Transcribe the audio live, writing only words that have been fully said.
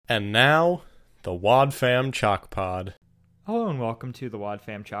And now, the Wad Fam Chalk Pod. Hello and welcome to the Wad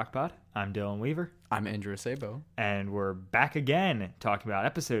Fam Chalk Pod. I'm Dylan Weaver. I'm Andrew Sabo. And we're back again talking about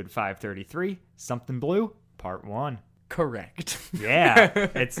episode 533, Something Blue, Part 1. Correct. Yeah,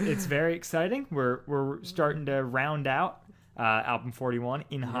 it's very exciting. We're starting to round out Album 41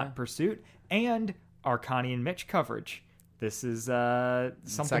 in Hot Pursuit and our Connie and Mitch coverage. This is Something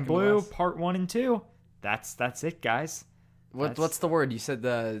Second Blue, last. Part 1 and 2. That's it, guys. What's the word? You said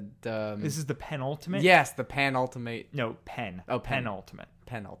the This is the penultimate? Yes, the penultimate. No, pen. Oh, pen. Penultimate.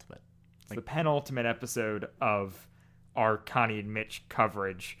 Penultimate. It's the penultimate episode of our Connie and Mitch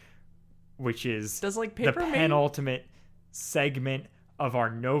coverage, which is Does like the paper penultimate segment of our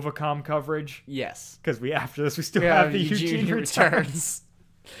Novacom coverage. Yes. Because after this we still have the Eugene returns.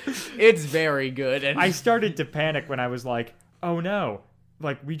 It's very good. And I started to panic when I was like, oh no.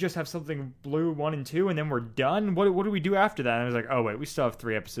 Like, we just have Something Blue 1 and 2, and then we're done? What do we do after that? And I was like, oh, wait, we still have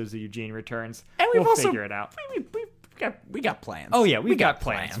 3 episodes of Eugene Returns. And we've we'll also figure it out. we got plans. Oh, yeah, we got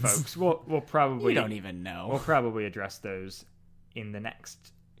plans, folks. We'll probably... We don't even know. We'll probably address those in the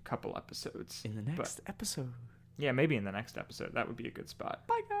next couple episodes. In the next episode. Yeah, maybe in the next episode. That would be a good spot.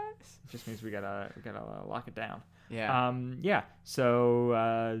 Bye, guys. It just means we gotta lock it down. Yeah.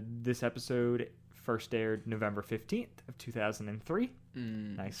 So this episode first aired November 15th of 2003.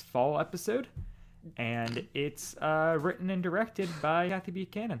 Nice fall episode. And it's written and directed by Kathy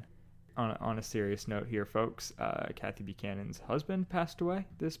Buchanan. On a serious note here, folks, Kathy Buchanan's husband passed away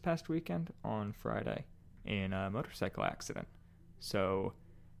this past weekend on Friday in a motorcycle accident. So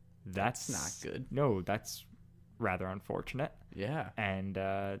that's not good. No, that's rather unfortunate. Yeah. And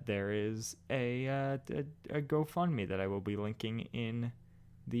there is a GoFundMe that I will be linking in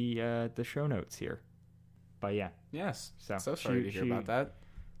the show notes here. But yeah. Yes. So sorry to hear about that.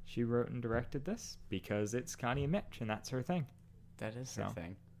 She wrote and directed this because it's Connie and Mitch, and that's her thing. That is her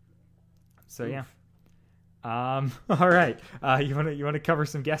thing. So yeah. All right. You wanna cover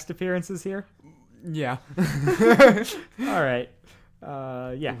some guest appearances here? Yeah. All right.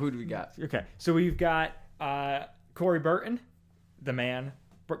 Yeah. Who do we got? Okay. So we've got Corey Burton, the man,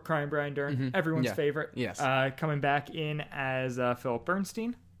 crying Brian Dern, everyone's favorite. Yes. Coming back in as Philip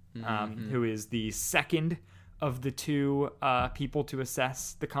Bernstein, who is the second of the 2 people to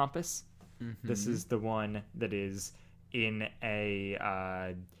assess the compass. This is the one that is in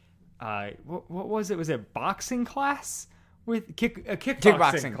a what was it? Was it boxing class with a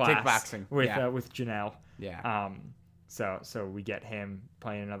kickboxing class with Janelle? Yeah. So we get him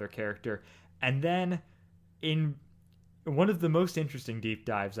playing another character, and then in one of the most interesting deep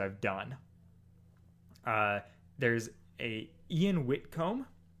dives I've done, there's Ian Whitcomb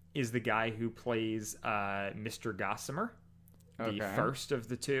is the guy who plays Mr. Gossamer, the first of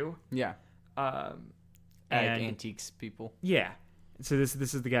the 2. Yeah. And antiques people. Yeah. So this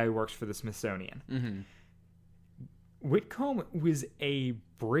is the guy who works for the Smithsonian. Whitcomb was a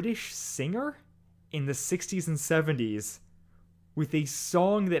British singer in the 60s and 70s with a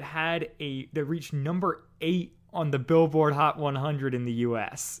song that reached number 8 on the Billboard Hot 100 in the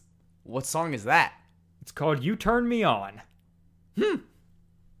US. What song is that? It's called You Turn Me On.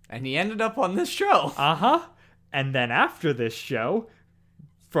 And he ended up on this show. And then after this show,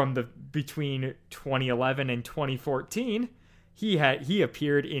 between 2011 and 2014, he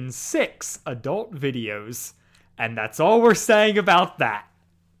appeared in 6 adult videos. And that's all we're saying about that.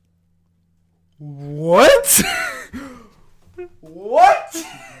 What? What?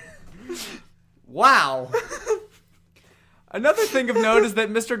 Wow. Another thing of note is that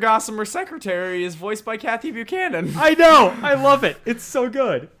Mr. Gossamer's secretary is voiced by Kathy Buchanan. I know. I love it. It's so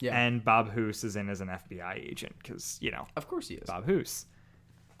good. Yeah. And Bob Hoose is in as an FBI agent because, Of course he is. Bob Hoose.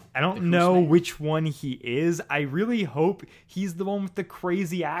 I don't know which one he is. I really hope he's the one with the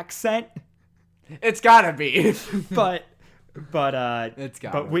crazy accent. It's gotta be. But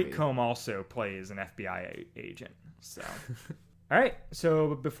Whitcomb Whitcomb also plays an FBI agent. So, all right.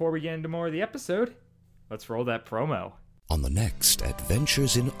 So before we get into more of the episode, let's roll that promo. On the next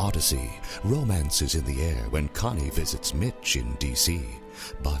Adventures in Odyssey, romance is in the air when Connie visits Mitch in D.C.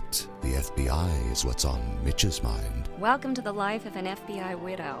 But the FBI is what's on Mitch's mind. Welcome to the life of an FBI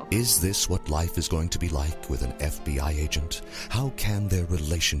widow. Is this what life is going to be like with an FBI agent? How can their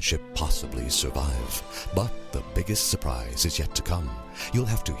relationship possibly survive? But the biggest surprise is yet to come. You'll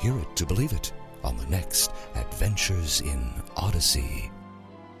have to hear it to believe it on the next Adventures in Odyssey.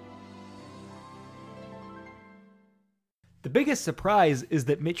 The biggest surprise is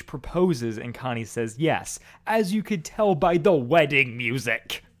that Mitch proposes and Connie says yes, as you could tell by the wedding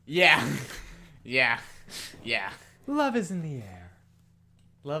music. Yeah. Love is in the air.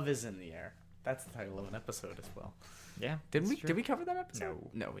 Love is in the air. That's the title of an episode as well. Yeah. Did that's true. we cover that episode?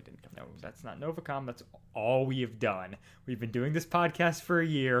 No, we didn't cover No, that's not Novacom. That's all we have done. We've been doing this podcast for a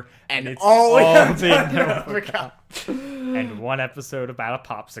year, and it's all we all have been done Novacom. And one episode about a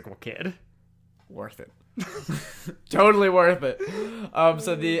popsicle kid. Worth it. Totally worth it.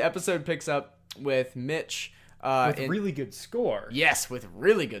 So the episode picks up with Mitch. With really good score. Yes, with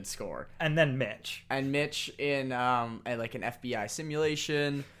really good score. And then Mitch. And Mitch in like an FBI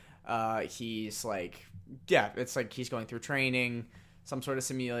simulation. He's like, it's like he's going through training, some sort of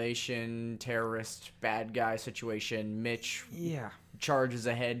simulation, terrorist, bad guy situation. Mitch charges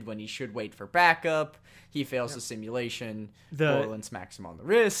ahead when he should wait for backup. He fails the simulation. Borland smacks him on the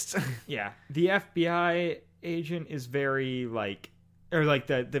wrist. Yeah. The FBI agent is very the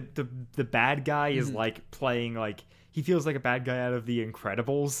bad guy is like playing like he feels like a bad guy out of The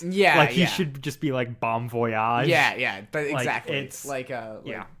Incredibles. Yeah, like he should just be like Bon Voyage. Yeah, but exactly. It's like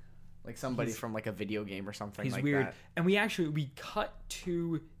somebody from like a video game or something. He's like weird. that. And we cut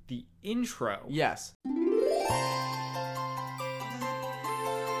to the intro. Yes.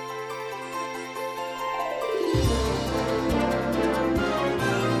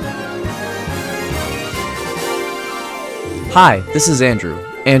 Hi, this is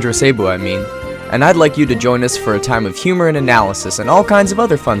Andrew Sabu, and I'd like you to join us for a time of humor and analysis and all kinds of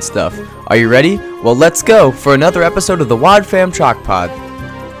other fun stuff. Are you ready? Well, let's go for another episode of the Wad Fam Chalk Pod.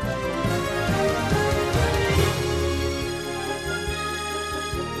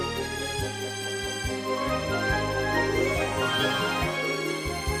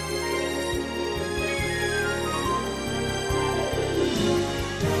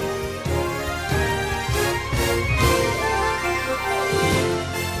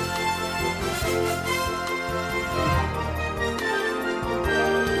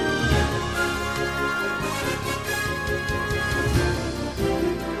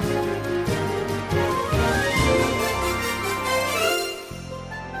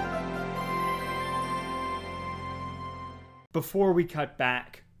 Before we cut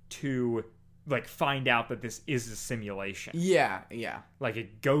back to like find out that this is a simulation. Yeah. Like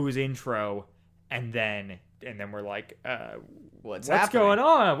it goes intro and then we're like what's happening? Going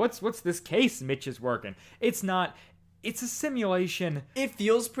on? What's this case Mitch is working? It's a simulation. It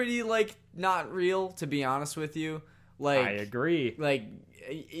feels pretty like not real, to be honest with you. Like I agree. Like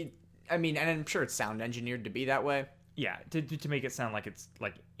and I'm sure it's sound engineered to be that way. Yeah, to make it sound like it's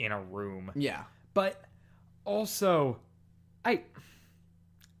like in a room. Yeah. But also I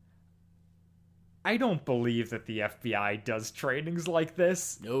don't believe that the FBI does trainings like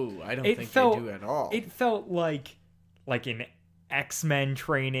this. No, I don't think they do at all. It felt like an X-Men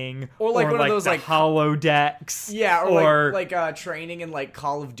training, or like one of those the like holodecks. Yeah, or like training in like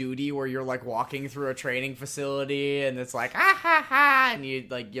Call of Duty, where you're like walking through a training facility and it's like and you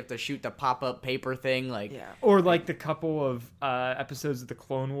have to shoot the pop-up paper thing, like or like the couple of episodes of the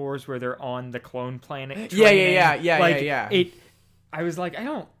Clone Wars where they're on the clone planet. Yeah. I was like, I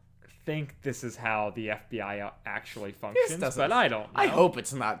don't think this is how the FBI actually functions, but I don't know. I hope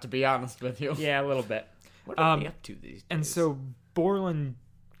it's not, to be honest with you. Yeah, a little bit. What are they up to these days? And so Borland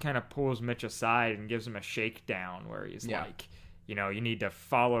kind of pulls Mitch aside and gives him a shakedown where he's like, you need to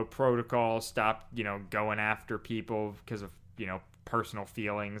follow protocol, stop, going after people because of, personal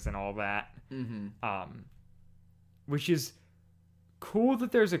feelings and all that. Mm-hmm. Which is cool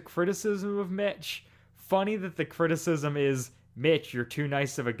that there's a criticism of Mitch. Funny that the criticism is, Mitch, you're too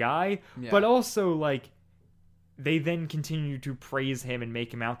nice of a guy. Yeah. But also, like, they then continue to praise him and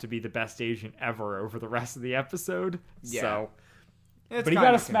make him out to be the best agent ever over the rest of the episode. Yeah. So, but he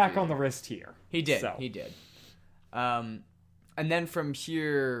got a smack on the wrist here. He did. He did. And then from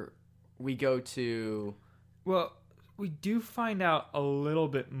here, we go to... Well, we do find out a little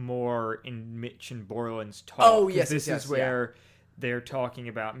bit more in Mitch and Borland's talk. Oh, yes, This is where they're talking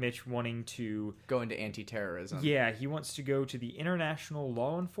about Mitch wanting to... go into anti-terrorism. Yeah, he wants to go to the International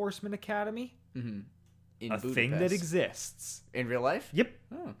Law Enforcement Academy. Mm-hmm. In Budapest. Thing that exists. In real life? Yep.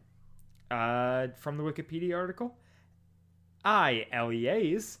 Oh. From the Wikipedia article.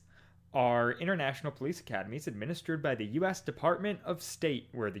 ILEAs are international police academies administered by the U.S. Department of State,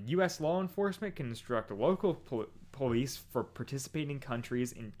 where the U.S. law enforcement can instruct local police for participating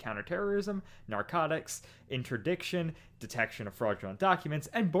countries in counterterrorism, narcotics, interdiction, detection of fraudulent documents,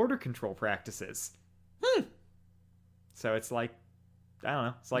 and border control practices. So it's like, I don't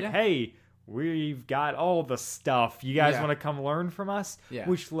know. It's like, hey... we've got all the stuff. You guys want to come learn from us? Yeah.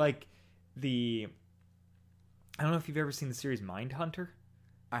 Which, like, I don't know if you've ever seen the series Mindhunter.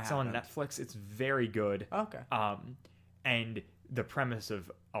 It's on Netflix. It's very good. Okay. And the premise of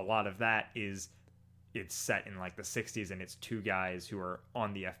a lot of that is it's set in, like, the 60s, and it's two guys who are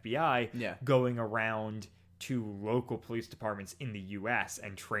on the FBI going around to local police departments in the U.S.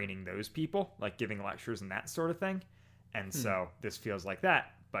 and training those people, like giving lectures and that sort of thing. And so this feels like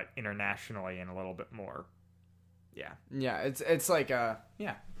that, but internationally and a little bit more. Yeah. Yeah, it's like yeah.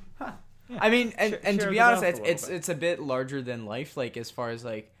 Yeah. I mean, and Share to be the honest, wealth a little bit. it's a bit larger than life. Like as far as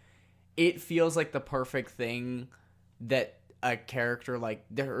like, it feels like the perfect thing that a character like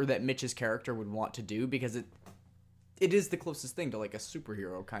or that Mitch's character would want to do, because it is the closest thing to like a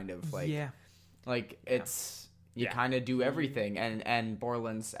superhero kind of like. Yeah. Like it's you Yeah. kind of do everything, and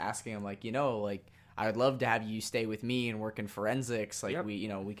Borland's asking him like, like, I would love to have you stay with me and work in forensics. Like Yep.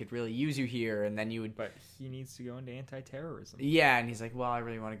 we could really use you here, and then you would. But he needs to go into anti-terrorism. Yeah, and he's like, well, I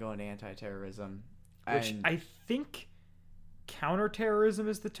really want to go into anti-terrorism, Which and, I think counterterrorism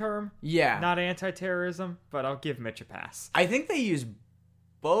is the term, yeah, not anti-terrorism, but I'll give Mitch a pass. I think they use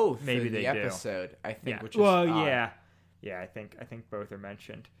both. Maybe in they the do. episode. I think, Yeah. which is well, odd. yeah. I think both are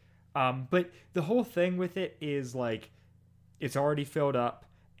mentioned. But the whole thing with it is like it's already filled up,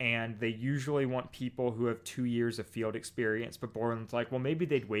 and they usually want people who have 2 years of field experience. But Borland's like, well, maybe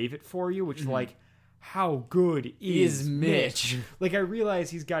they'd waive it for you, which is like, how good is Mitch? Like, I realize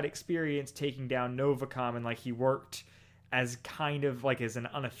he's got experience taking down Novacom, and like he worked as kind of like as an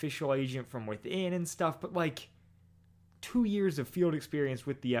unofficial agent from within and stuff, but like 2 years of field experience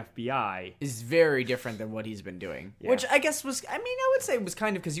with the FBI is very different than what he's been doing. Yeah. Which I guess I would say was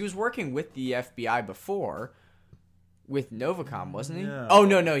kind of because he was working with the FBI before with Novacom, wasn't he? No. Oh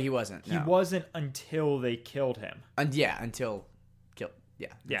no, he wasn't. he No. wasn't until they killed him. And until killed.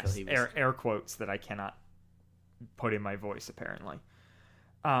 Yeah. Yes, Until he was, air quotes that I cannot put in my voice apparently.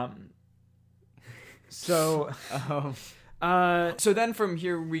 So so then from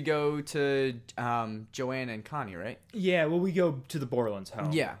here we go to Joanne and Connie, right? yeah, well, we go to the Borland's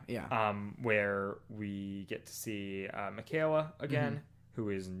home. Yeah. Where we get to see Michaela again, who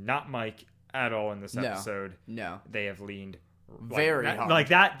is not Mike at all in this No. episode. No. They have leaned Very hard. Like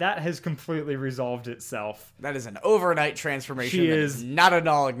that has completely resolved itself. That is an overnight transformation. She that is not at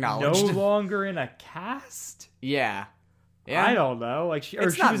all No acknowledged. longer in a cast? Yeah. Yeah. I don't know. Like she It's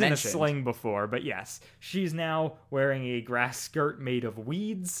was not in mentioned. a sling before, but yes, she's now wearing a grass skirt made of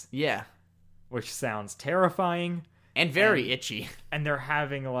weeds, Yeah. which sounds terrifying. And very itchy. And they're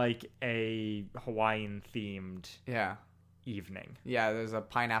having like a Hawaiian themed Yeah. evening. Yeah, there's a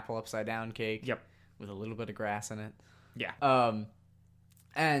pineapple upside down cake. Yep. With a little bit of grass in it. Yeah.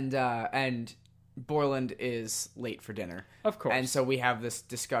 And Borland is late for dinner. Of course. And so we have this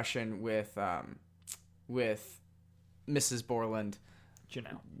discussion with Mrs. Borland.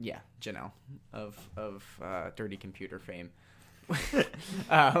 Janelle. Yeah, Janelle of Dirty Computer fame.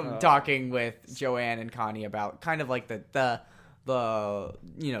 Talking with Joanne and Connie about kind of like the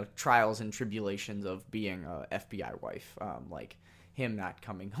trials and tribulations of being a FBI wife, like him not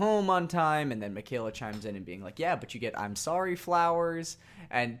coming home on time, and then Michaela chimes in and being like, yeah, but you get I'm sorry flowers,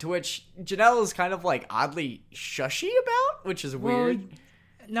 and to which Janelle is kind of like oddly shushy about, which is weird. Well,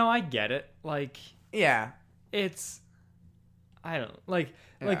 no, I get it. Like Yeah. it's I don't like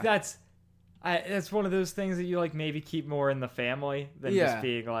Yeah. that's one of those things that you like maybe keep more in the family than Yeah. just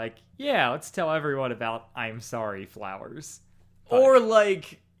being like, yeah, let's tell everyone about I'm sorry flowers. Or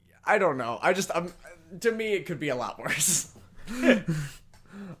like, I don't know. To me, it could be a lot worse.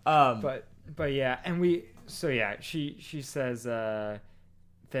 But yeah, and she says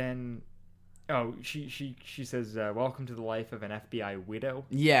then she says welcome to the life of an FBI widow.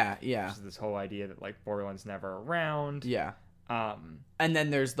 Yeah. Which is this whole idea that like Borland's never around. Yeah. Um And then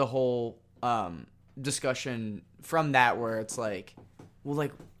there's the whole discussion from that where it's like, well,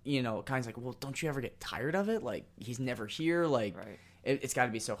 like, Kai's like, well, don't you ever get tired of it? Like, he's never here. Like, Right. it's got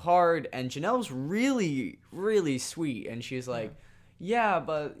to be so hard. And Janelle's really, really sweet. And she's like, yeah,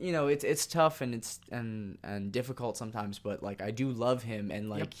 but, it's tough and it's and difficult sometimes. But, like, I do love him. And,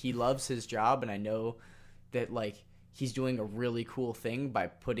 like, he loves his job. And I know that, like, he's doing a really cool thing by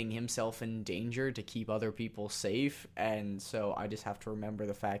putting himself in danger to keep other people safe. And so I just have to remember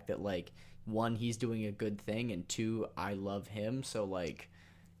the fact that, like, one, he's doing a good thing, and two, I love him. So, like,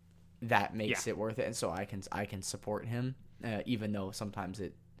 that makes it worth it. And so I can support him, even though sometimes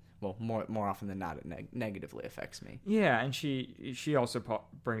it, well, more often than not, it negatively affects me. Yeah, and she also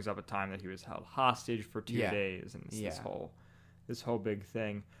brings up a time that he was held hostage for 2 days, and it's this whole big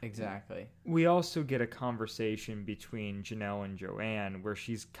thing. Exactly. We also get a conversation between Janelle and Joanne where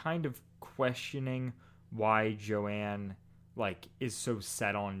she's kind of questioning why Joanne like is so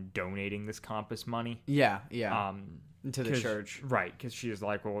set on donating this Compass money. Yeah. To the 'cause- church. right? Because she's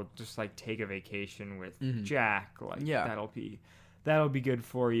like, well, just like take a vacation with Jack, like that'll be good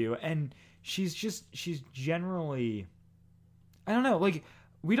for you. And she's generally, I don't know, like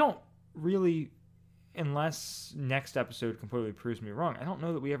we don't really unless next episode completely proves me wrong, I don't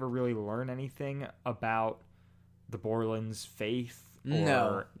know that we ever really learn anything about the Borland's faith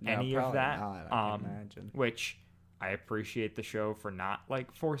or any of probably that. not, I can imagine. Which I appreciate the show for not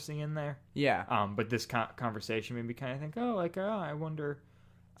like forcing in there. Yeah. But this conversation made me kind of think, I wonder.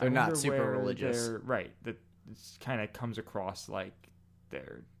 They're not wonder super where religious. right. That kind of comes across like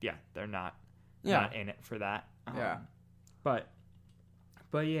they're not in it for that. Yeah. But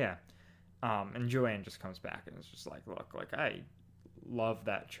yeah. And Joanne just comes back and is just like, look, like I love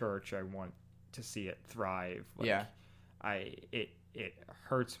that church. I want to see it thrive. Like, Yeah. It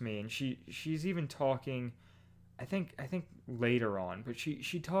hurts me, and she's even talking. I think later on, but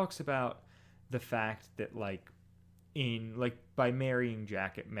she talks about the fact that by marrying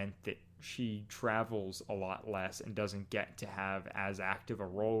Jack, it meant that she travels a lot less and doesn't get to have as active a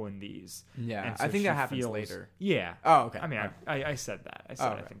role in these. Yeah. And so I think she that happens feels- later. Yeah. Oh, okay. I mean, I said that. I said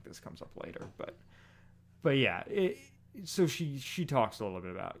I okay. think this comes up later, but yeah. So she talks a little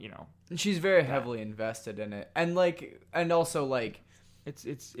bit about She's very heavily invested in it. And also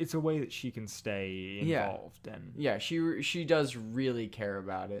it's a way that she can stay involved and yeah, she does really care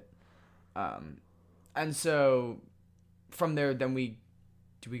about it. And so from there, then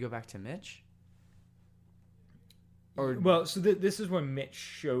do we go back to Mitch? Or so this is when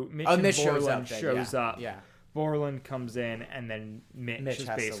Mitch and Mitch shows Borland up then, shows yeah, up. yeah. Borland comes in, and then Mitch is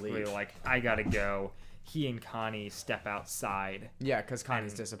has to basically leave. like, I gotta go. He and Connie step outside. Yeah, because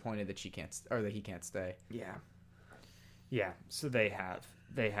Connie's And- disappointed that that he can't stay. Yeah. So they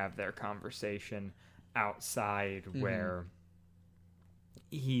have their conversation outside where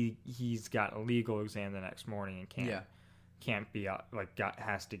he's got a legal exam the next morning and can't be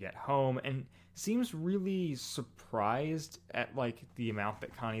has to get home, and seems really surprised at the amount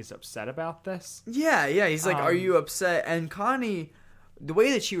that Connie's upset about this. Yeah. He's like, "Are you upset?" And Connie, the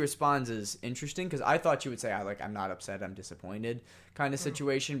way that she responds is interesting because I thought she would say, "I'm not upset. I'm disappointed," kind of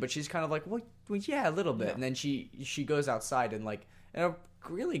situation. But she's kind of like, "Well, yeah, a little bit." Yeah. And then she goes outside and in a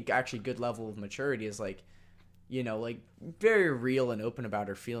really actually good level of maturity is very real and open about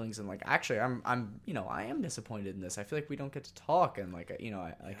her feelings and actually I am disappointed in this. I feel like we don't get to talk and I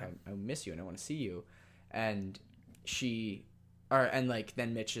miss you and I want to see you. And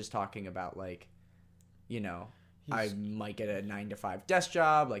then Mitch is talking about I might get a 9-to-5 desk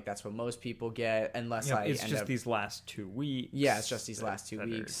job. That's what most people get unless It's just these last 2 weeks. Yeah, it's just these last 2 that are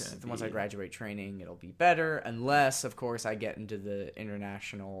weeks. gonna Once I be- graduate training, it'll be better. Unless, of course, I get into the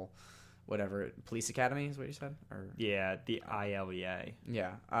international, whatever, police academy is what you said? Or Yeah, the ILEA.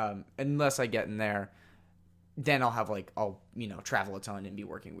 yeah. Unless I get in there, then I'll have I'll travel a ton and be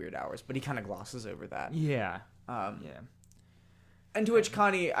working weird hours. But he kind of glosses over that. Yeah. Yeah. And to Um, which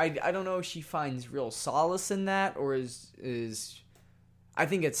Connie, I don't know if she finds real solace in that or is I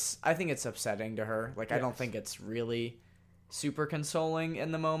think it's upsetting to her. I don't Yes. think it's really super consoling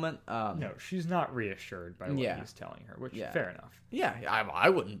in the moment. No, she's not reassured by what Yeah. he's telling her, which Yeah. fair enough. Yeah, I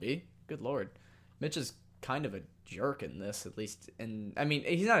wouldn't be. Good lord, Mitch is kind of a jerk in this, at least. And I mean,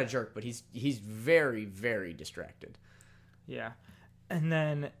 he's not a jerk, but he's very, very distracted. Yeah. And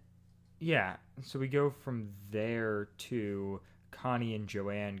then so we go from there to Connie and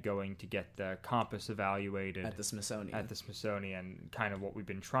Joanne going to get the compass evaluated At the Smithsonian. kind of what we've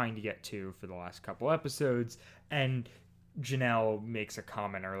been trying to get to for the last couple episodes. And Janelle makes a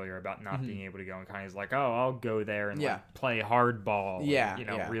comment earlier about not being able to go, and Connie's like, "Oh, I'll go there and Yeah. play hardball." Yeah, and,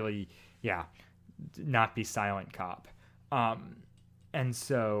 yeah. really, not be silent cop. And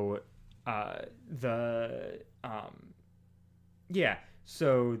so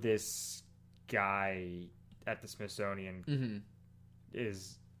so this guy at the Smithsonian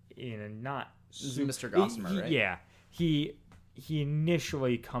is in a not This is Mr. Gossamer, right? Yeah, he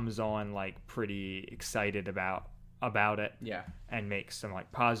initially comes on pretty excited about it, Yeah. and makes some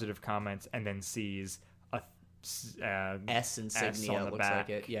positive comments, and then sees a S insignia on the looks back, like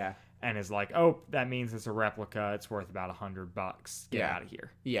it. Yeah. and is like, "Oh, that means it's a replica. It's worth about $100. Get Yeah. out of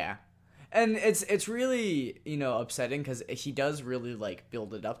here." Yeah. And it's really, upsetting because he does really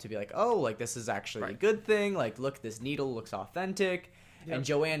build it up to be this is actually a Right. good thing. Look, this needle looks authentic. And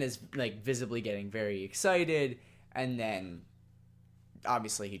Joanne is visibly getting very excited. And then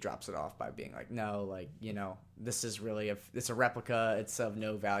obviously he drops it off by being no, this is really it's a replica. It's of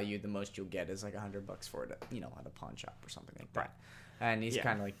no value. The most you'll get is $100 for it, at a pawn shop or something like that. Right. And he's Yeah.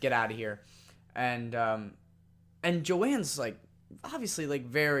 kind of get out of here. And Joanne's obviously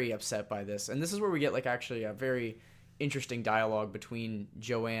very upset by this, and this is where we get actually a very interesting dialogue between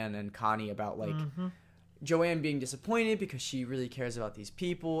Joanne and Connie about Joanne being disappointed because she really cares about these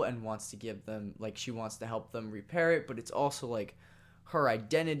people and wants to give them she wants to help them repair it, but it's also her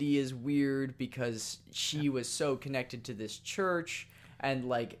identity is weird because she was so connected to this church, and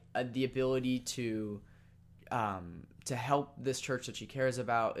like the ability to help this church that she cares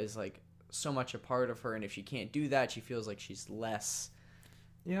about is like so much a part of her, and if she can't do that, she feels like she's less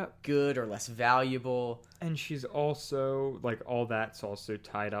good or less valuable. And she's also like, all that's also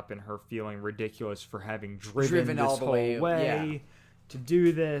tied up in her feeling ridiculous for having driven this all the whole way to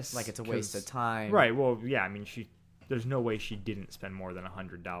do this. Like it's a waste of time. Right. Well, yeah. I mean, there's no way she didn't spend more than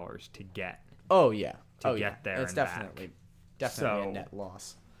 $100 to get. Oh yeah. To get there. It's and definitely So, a net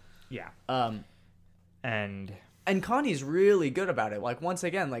loss. Yeah. And Connie's really good about it. Like, once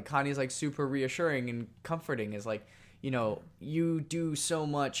again, like Connie's like super reassuring and comforting. Is like, you know, you do so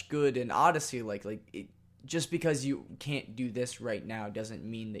much good in Odyssey. Just because you can't do this right now doesn't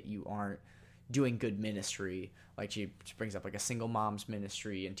mean that you aren't doing good ministry. Like, she brings up like a single mom's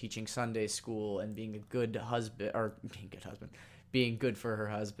ministry and teaching Sunday school and being a good husband, or being good for her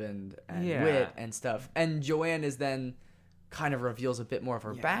husband and Wit and stuff. And Joanne is then kind of reveals a bit more of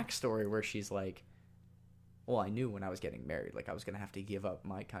her backstory, where she's like, well, I knew when I was getting married, like I was going to have to give up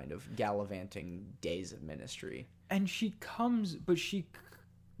my kind of gallivanting days of ministry. And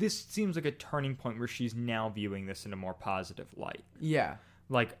this seems like a turning point where she's now viewing this in a more positive light. Yeah.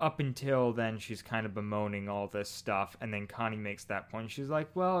 Like, up until then, she's kind of bemoaning all this stuff, and then Connie makes that point. She's like,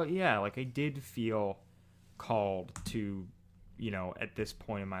 well, yeah, like, I did feel called to, you know, at this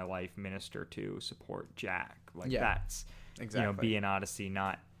point in my life, minister to, support Jack. Like, that's, exactly, you know, be an Odyssey,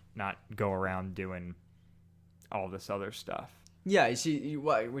 not go around doing all this other stuff. Yeah,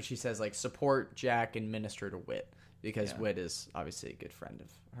 what she says, like, support Jack and minister to Wit, because Wit is obviously a good friend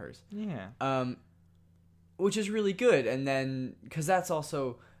of hers. Yeah. Which is really good, and then because that's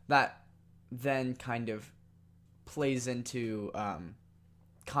also that then kind of plays into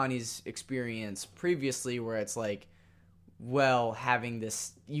Connie's experience previously, where it's like, well, having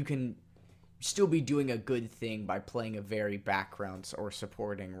this, you can still be doing a good thing by playing a very background or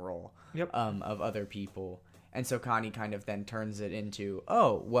supporting role of other people. And so Connie kind of then turns it into,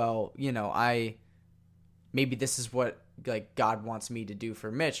 oh, well, you know, maybe this is what like God wants me to do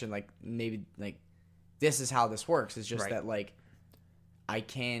for Mitch, and like maybe like this is how this works. It's just that like I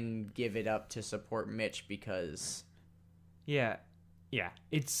can give it up to support Mitch because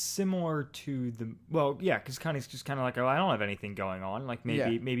it's similar to because Connie's just kind of like, oh, I don't have anything going on, like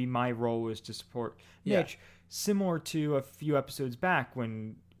maybe my role is to support Mitch, similar to a few episodes back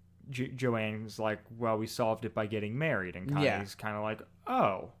when Joanne's like, well, we solved it by getting married, and Connie's kind of like,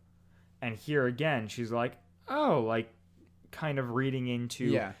 oh, and here again she's like, oh, like kind of reading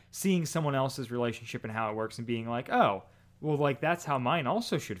into seeing someone else's relationship and how it works and being like, oh, well, like that's how mine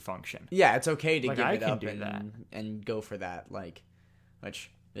also should function. Yeah, it's okay to like, give I it can up do that. And go for that, like,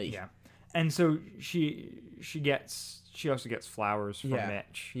 which and so she also gets flowers from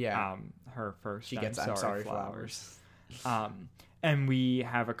Mitch. Her first. She gets I'm sorry flowers. And we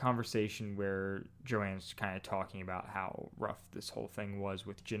have a conversation where Joanne's kind of talking about how rough this whole thing was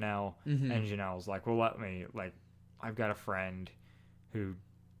with Janelle, and Janelle's like, well, I've got a friend who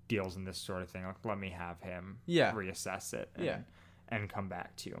deals in this sort of thing. Like, let me have him reassess it and come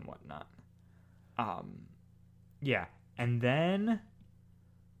back to you and whatnot. And then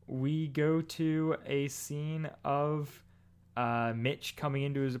we go to a scene of Mitch coming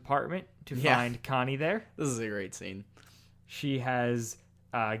into his apartment to find Connie there. This is a great scene. She has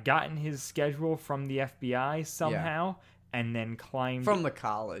gotten his schedule from the FBI somehow, and then climbed from the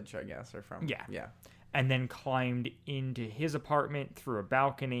college, I guess, or from and then climbed into his apartment through a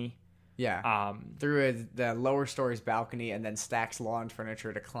balcony. Through the lower stories balcony, and then stacks lawn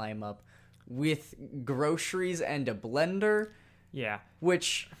furniture to climb up with groceries and a blender. Yeah.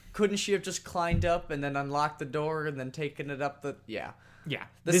 Which, couldn't she have just climbed up and then unlocked the door and then taken it up the... Yeah.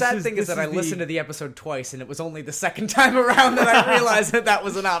 The sad thing is that I listened to the episode twice, and it was only the second time around that I realized that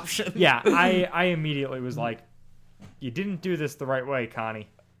was an option. Yeah, I immediately was like, you didn't do this the right way, Connie.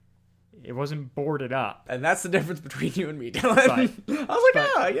 It wasn't boarded up. And that's the difference between you and me, Dylan. I was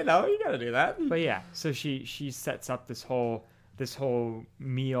like, you gotta do that. But yeah, so she sets up this whole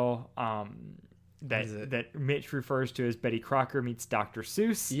meal that Mitch refers to as Betty Crocker meets Dr.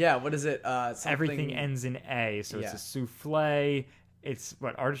 Seuss. Yeah, what is it? Everything ends in A, so it's a souffle. It's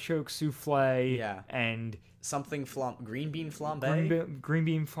artichoke souffle. Yeah, and something green bean flambe. Green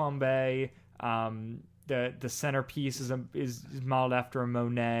bean flambe. The centerpiece is modeled after a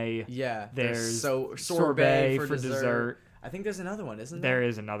Monet. Yeah, there's sorbet for dessert. I think there's another one, isn't there? There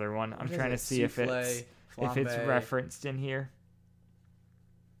is another one. I'm trying to see if it's referenced in here.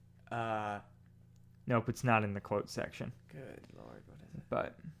 Nope, it's not in the quote section. Good Lord, what is it?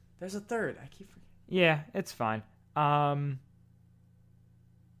 But there's a third. I keep forgetting. Yeah, it's fine.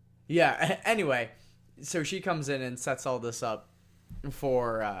 Yeah. Anyway, so she comes in and sets all this up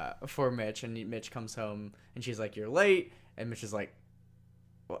for Mitch, and Mitch comes home and she's like, "You're late," and Mitch is like,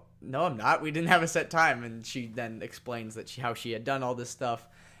 "Well, no, I'm not. We didn't have a set time." And she then explains that how she had done all this stuff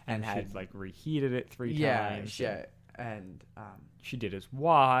and had she'd like reheated it 3 times. Yeah, and She did his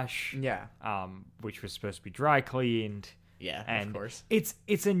wash. yeah, Which was supposed to be dry cleaned. yeah, And of course.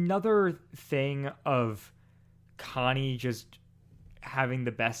 it's another thing of Connie just having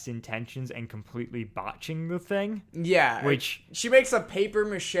the best intentions and completely botching the thing. Yeah, Which- she makes a paper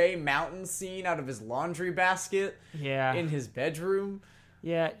mache mountain scene out of his laundry basket Yeah. in his bedroom.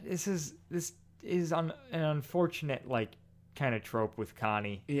 Yeah, this is an unfortunate like kind of trope with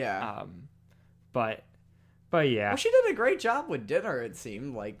Connie. Yeah. But yeah. Well, she did a great job with dinner. It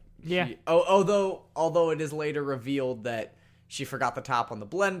seemed like. Yeah. Although it is later revealed that she forgot the top on the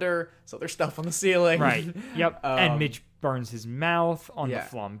blender, so there's stuff on the ceiling. Right. Yep. And Mitch burns his mouth on yeah.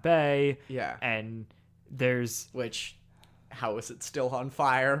 the flambe. Yeah. And there's Which, how is it still on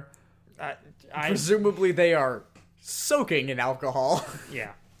fire? I Presumably they are soaking in alcohol.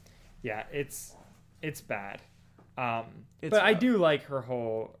 yeah. Yeah, it's bad. It's But I rough. do like her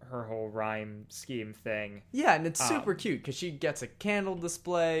whole rhyme scheme thing. Yeah, and it's super cute because she gets a candle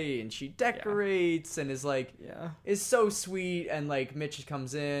display and she decorates and is like, Yeah. is so sweet. And like Mitch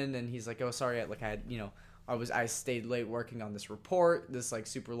comes in and he's like, "Oh, sorry, I stayed late working on this report, this like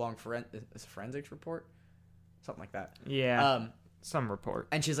super long forensics report, something like that." Yeah. Some report.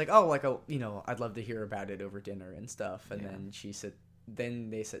 And she's like, "Oh, like I'd love to hear about it over dinner and stuff." And then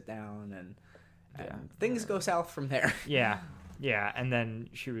they sit down and things go south from there. Yeah, yeah, and then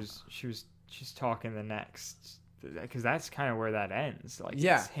she's talking the next, because that's kind of where that ends. Like,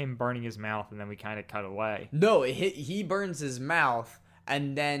 Yeah. it's him burning his mouth, and then we kind of cut away. No, he burns his mouth,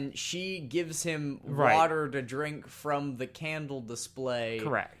 and then she gives him Right. water to drink from the candle display.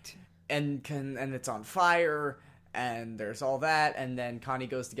 Correct. And it's on fire, and there's all that, and then Connie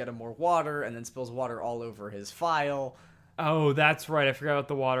goes to get him more water, and then spills water all over his file, Oh, that's right. I forgot about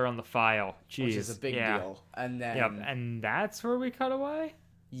the water on the file. Jeez, which is a big deal. And then Yep, and that's where we cut away.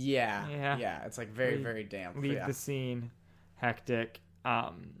 yeah, it's like very We very damp. Leave Yeah. the scene hectic.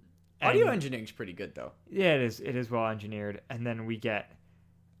 Audio and- engineering's pretty good though. Yeah, it is. It is well engineered, and then we get,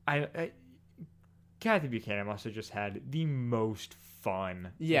 Kathy Buchanan must have just had the most fun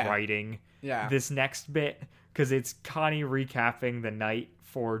Yeah. writing Yeah. this next bit, because it's Connie recapping the night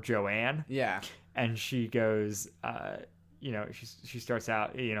for Joanne, Yeah. and she goes, she starts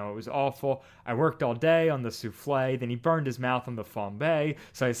out, it was awful. I worked all day on the souffle, then he burned his mouth on the flambe,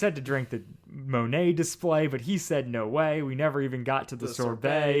 so I said to drink the Monet display, but he said no way. We never even got to the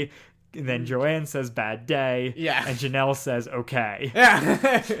sorbet. And then Joanne says bad day. Yeah. And Janelle says okay.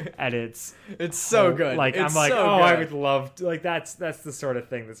 Yeah. And it's so good. Like, It's I'm like, so oh, I good. would love to, like, that's the sort of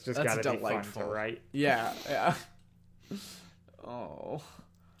thing that's just That's gotta be fun delightful. to write. Yeah. Yeah. Oh.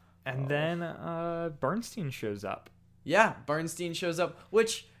 And then Bernstein shows up. Yeah, Bernstein shows up,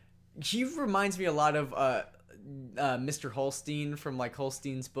 which he reminds me a lot of Mr. Holstein from like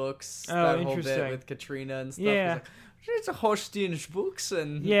Holstein's books. Oh, that whole interesting. bit with Katrina and stuff. Yeah. It's like, it's a Holstein's books,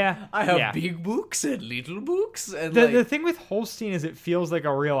 and Yeah, I have yeah. big books and little books, and The thing with Holstein is it feels like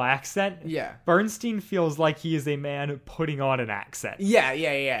a real accent. Yeah. Bernstein feels like he is a man putting on an accent,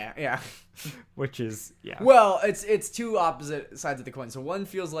 yeah. which is, yeah. Well, it's two opposite sides of the coin. So one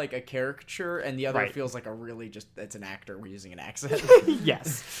feels like a caricature, and the other Right. feels like it's an actor using an accent.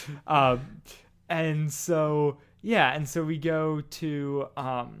 Yes. And so we go to,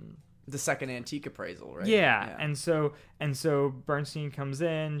 The second antique appraisal, right? yeah. And so Bernstein comes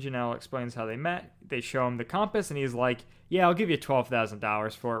in, Janelle explains how they met, they show him the compass, and he's like, yeah, I'll give you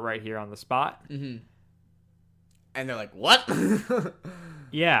 $12,000 for it right here on the spot. And they're like, what?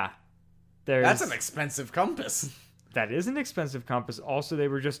 Yeah. That's an expensive compass. That is an expensive compass. Also, they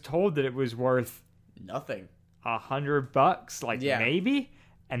were just told that it was worth Nothing. $100, like, Yeah. maybe,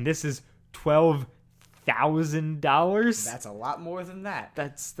 and this is $12,000. That's a lot more than that.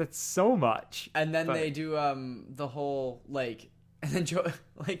 That's so much. And then But- they do the whole like, and then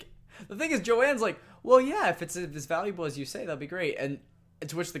the thing is, Joanne's like, well, yeah, if it's as valuable as you say, that'd be great. And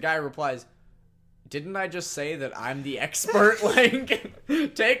to which the guy replies, didn't I just say that I'm the expert?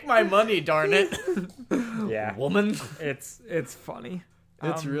 Like, take my money, darn it. Yeah, Woman. it's funny.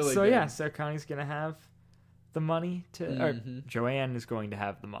 It's really so good. yeah. So Connie's gonna have the money to, or Mm-hmm. Joanne is going to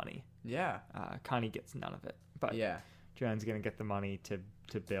have the money. Yeah. Connie gets none of it, but Yeah. Joanne's gonna get the money to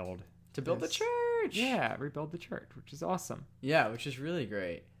build. To build the this- church. Yeah, rebuild the church, which is awesome. Yeah, which is really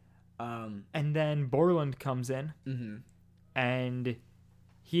great. And then Borland comes in, and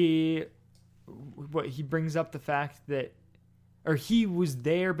he brings up the fact that or he was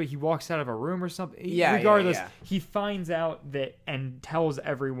there, but he walks out of a room or something. Yeah, Regardless, yeah. he finds out that and tells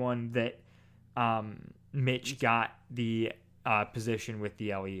everyone that Mitch got the position with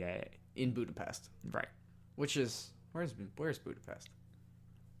the LEA. In Budapest. Right. Which is... Where's Budapest?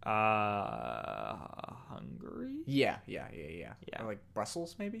 Hungary? Yeah. Or like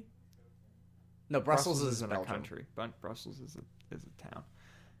Brussels, maybe? No, Brussels is in a Belgium. country, but Brussels is a town.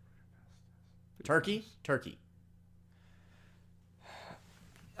 Turkey?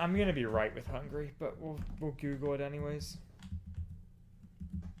 I'm gonna be right with Hungary, but we'll Google it anyways.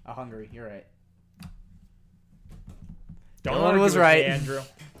 Hungary, you're right. Don't Dylan argue was with right. me, Andrew.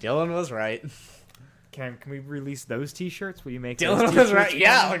 Dylan was right. Can we release those T-shirts? Will you make Dylan those was T-shirts right. for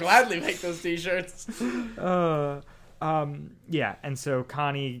Yeah, me? I'll gladly make those t-shirts. Yeah, and so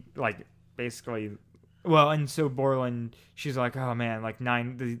Connie, like, basically, well, and so Borland, she's like, oh man, like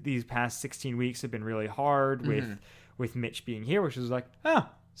these past 16 weeks have been really hard with Mitch being here, which is like,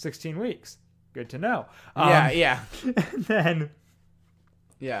 16 weeks, good to know. Yeah.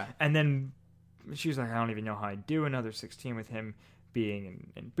 And then she's like, I don't even know how I'd do another 16 with him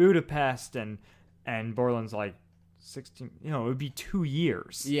being in Budapest, and Borland's like, 16, it would be 2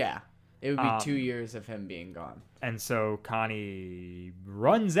 years. Yeah. It would be 2 years of him being gone. And so Connie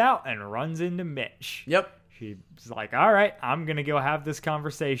runs out and runs into Mitch. Yep. She's like, all right, I'm going to go have this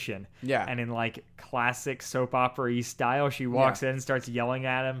conversation. Yeah. And in like classic soap opera-y style, she walks in and starts yelling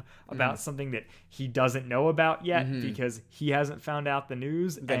at him about something that he doesn't know about yet because he hasn't found out the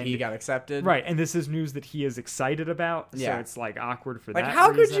news. That he got accepted. Right. And this is news that he is excited about. Yeah. So it's like awkward for Like, that how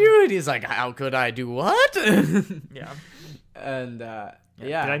reason. could you? And he's like, how could I do what? Yeah. And, Yeah. Did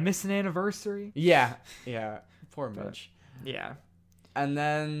Did I miss an anniversary? Yeah. Poor Mitch. Yeah. And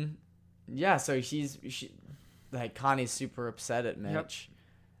then, so like, Connie's super upset at Mitch.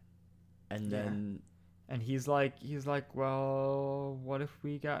 And then... And he's like, well, what if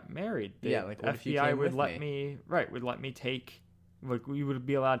we got married? The like, what if you FBI came would with let me? would let me take, like, we would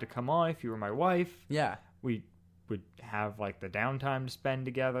be allowed to come on if you were my wife. Yeah. We would have, like, the downtime to spend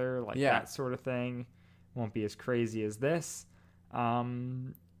together, like, Yeah. that sort of thing. Won't be as crazy as this.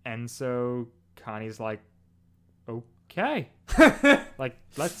 And so Connie's like, okay. Like,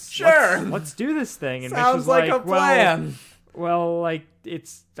 let's do this thing. And Sounds Mitch is like a plan. Well, like,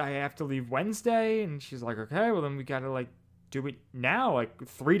 I have to leave Wednesday. And she's like, okay, well, then we gotta, like, do it now, like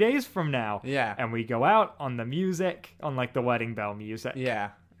 3 days from now. Yeah. And we go out on the music, on, like, the wedding bell music. Yeah.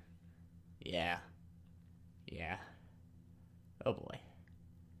 Oh boy.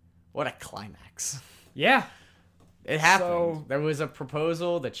 What a climax. Yeah. It happened. So- There was a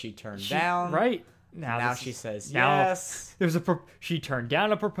proposal that she turned down. Right. Now this she is- says now yes. There's she turned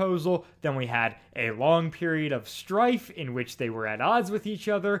down a proposal. Then we had a long period of strife in which they were at odds with each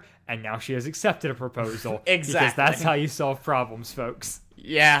other, and now she has accepted a proposal. Exactly. Because that's how you solve problems, folks.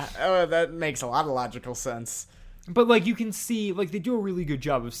 Yeah. Oh, that makes a lot of logical sense. But, like, you can see, like, they do a really good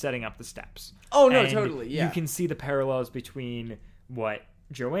job of setting up the steps. Oh, no, And totally, yeah. You can see the parallels between what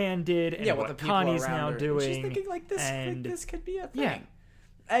Joanne did and what the what people Connie's around now her. doing. She's thinking, like, this, and this could be a thing. Yeah.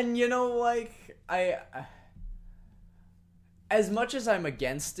 And, like, I as much as I'm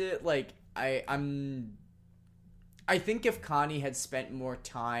against it, like, I think if Connie had spent more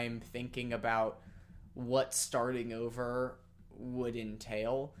time thinking about what starting over would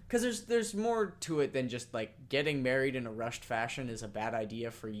entail, because there's more to it than just, like, getting married in a rushed fashion is a bad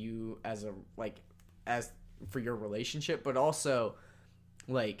idea for you as for your relationship, but also,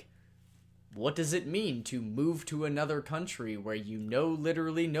 like, what does it mean to move to another country where you know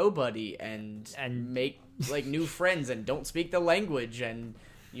literally nobody and make, like, new friends and don't speak the language, and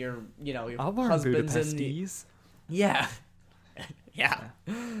your I'll learn husband's in Budapestese. yeah.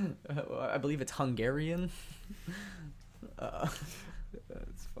 I believe it's Hungarian.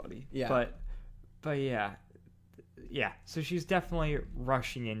 That's funny. Yeah. But yeah. So she's definitely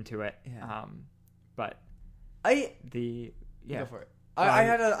rushing into it. Yeah. But Go for it. I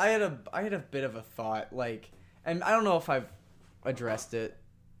had a bit of a thought, like, and I don't know if I've addressed it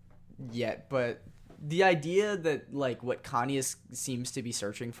yet, but the idea that, like, what Connie seems to be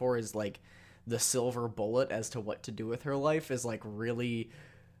searching for is, like, the silver bullet as to what to do with her life is, like, really,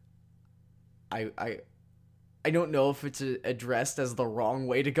 I don't know if it's addressed as the wrong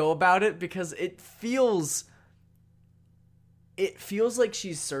way to go about it, because it feels like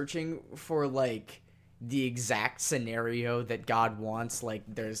she's searching for, like, the exact scenario that God wants. Like,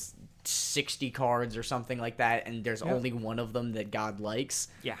 there's 60 cards or something like that, and there's only one of them that God likes.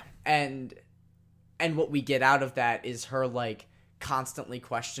 yeah. And what we get out of that is her, like, constantly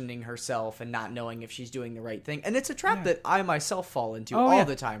questioning herself and not knowing if she's doing the right thing. And it's a trap that I myself fall into all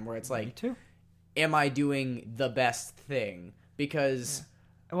the time, where it's like, Me too. am I doing the best thing? because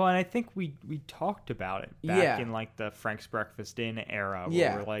Well, and I think we talked about it back Yeah. in like the Frank's Breakfast Inn era, where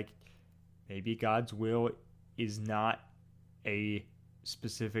Yeah. we're like, maybe God's will is not a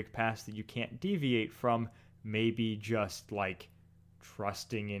specific path that you can't deviate from. Maybe just like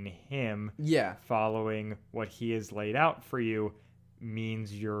trusting in Him, yeah, following what He has laid out for you,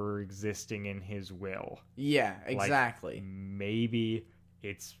 means you're existing in His will. yeah, Like, exactly. maybe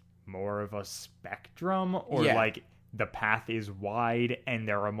it's more of a spectrum, or Yeah. like the path is wide and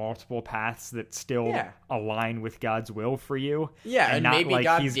there are multiple paths that still Yeah. align with God's will for you. Yeah, and not maybe like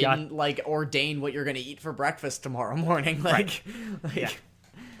God he's didn't like ordain what you're gonna eat for breakfast tomorrow morning. Like, Yeah.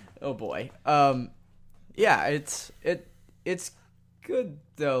 oh boy. Yeah, it's good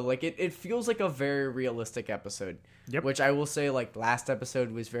though. Like it feels like a very realistic episode. Yep. Which I will say, like last episode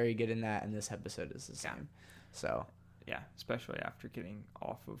was very good in that, and this episode is the same. So Yeah, especially after getting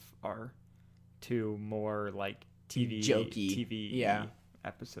off of our two more like TV yeah.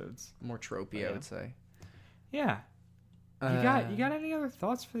 episodes. more tropey, Yeah. I would say. Yeah. You got any other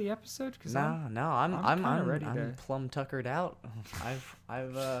thoughts for the episode? Cause No, I'm kinda ready I'm to- plumb tuckered out.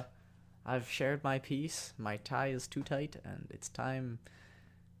 I've shared my piece. My tie is too tight, and it's time.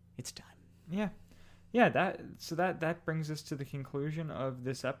 It's time. Yeah, that brings us to the conclusion of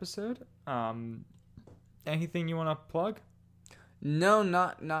this episode. Anything you want to plug? No,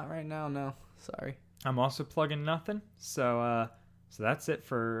 not right now. No, sorry. I'm also plugging nothing. So that's it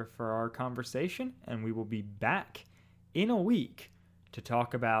for our conversation, and we will be back in a week to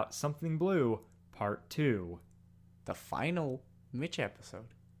talk about Something Blue Part 2 The final Mitch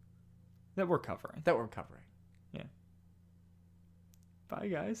episode that we're covering. that we're covering. Bye,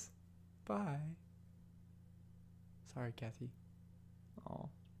 guys. Bye. Sorry, Kathy. Aw.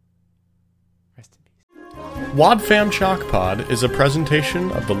 Rest in peace. Wadfam Chalk Pod is a presentation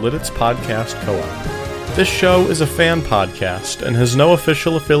of the Lidditz Podcast Co-op. This show is a fan podcast and has no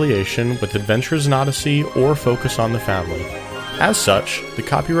official affiliation with Adventures in Odyssey or Focus on the Family. As such, the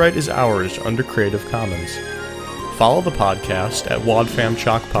copyright is ours under Creative Commons. Follow the podcast at Wadfam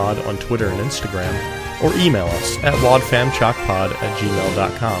Chalk Pod on Twitter and Instagram, or email us at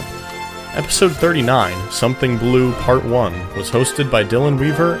wadfamchalkpod@gmail.com. Episode 39, Something Blue Part 1, was hosted by Dylan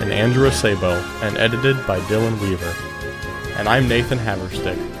Weaver and Andrew Acebo, and edited by Dylan Weaver. And I'm Nathan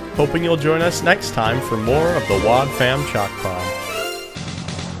Haverstick, hoping you'll join us next time for more of the Wad Fam Chalk Pod.